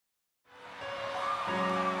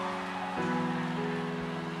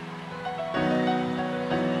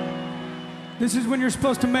This is when you're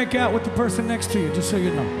supposed to make out with the person next to you, just so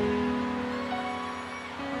you know.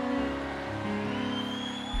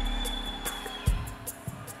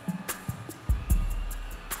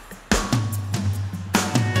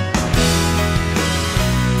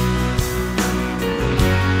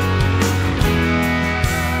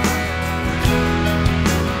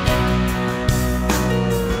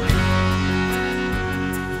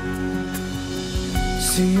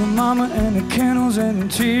 See your mama and the candles and the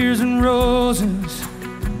tears and roses.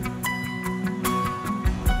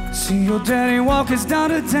 See your daddy walk us down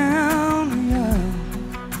to town, yeah.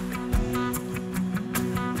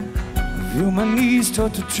 Feel my knees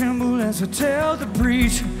start to tremble as I tell the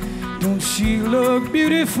preacher, don't she look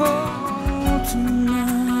beautiful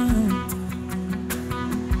tonight?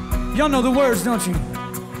 Y'all know the words, don't you?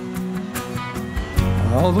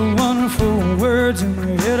 All the wonderful words in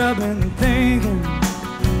my head I've been thinking.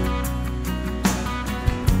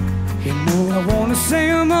 You know I wanna say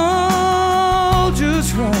them all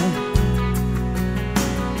just right.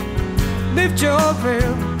 Lift your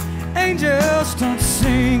veil, angels start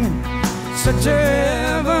singing, such a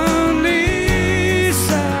heavenly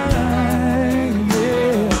sight,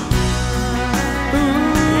 yeah.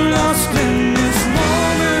 Ooh, lost in this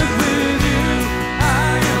moment with you,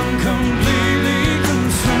 I am completely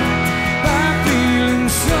consumed by feeling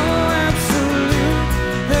so absolute,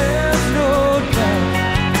 there's no doubt.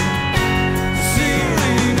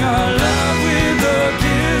 Our love with a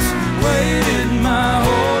kiss, waited my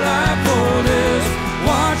whole life for this,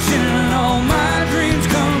 watching all my dreams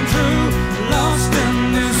come true, lost in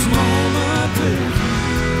this moment with you,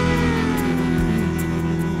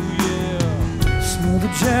 yeah. Smell the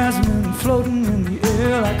jasmine floating in the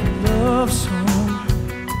air like a love song.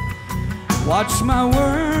 Watch my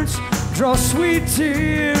words draw sweet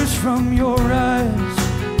tears from your eyes.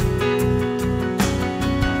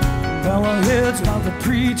 Bow our heads while the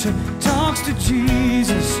preacher talks to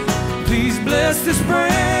Jesus. Please bless this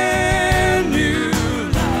brand new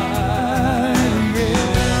life, yeah.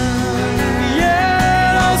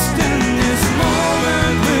 Yeah, lost in this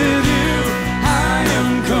moment with you, I am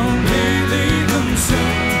completely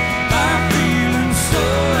consumed by feeling so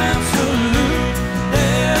absolute,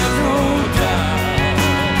 there's no doubt.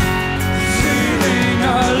 Sealing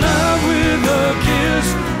our love with a kiss,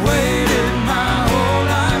 waited my whole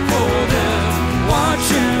life for this,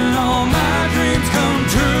 watching all my dreams come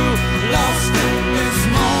true, lost in this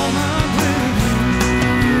moment with you,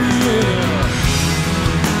 yeah.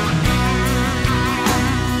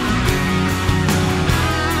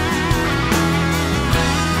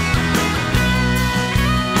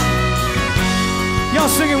 Y'all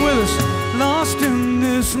sing it with us. Lost in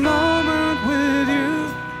this moment with you,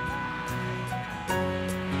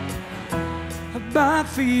 by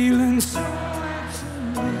feeling so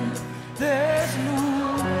absolute, there's no,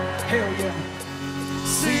 hell yeah.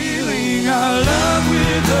 Sealing our love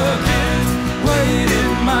with a kiss,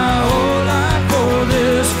 waited my whole life for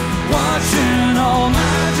this, watching all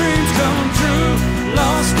my dreams come true,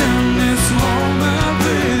 lost in this moment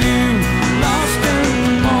with you, lost in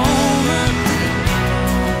the moment,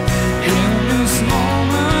 in this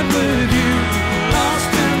moment with you,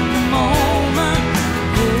 lost in the moment,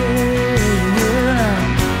 yeah.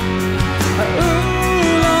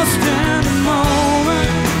 Ooh, lost in the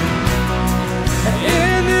moment,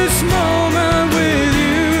 in this moment with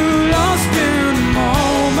you, lost in the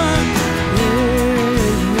moment,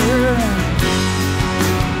 yeah.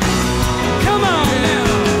 Come on now.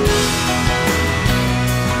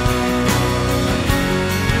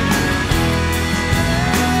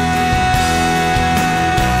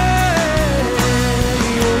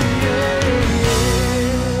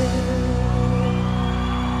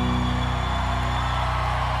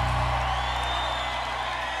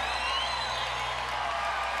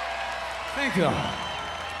 Thank you.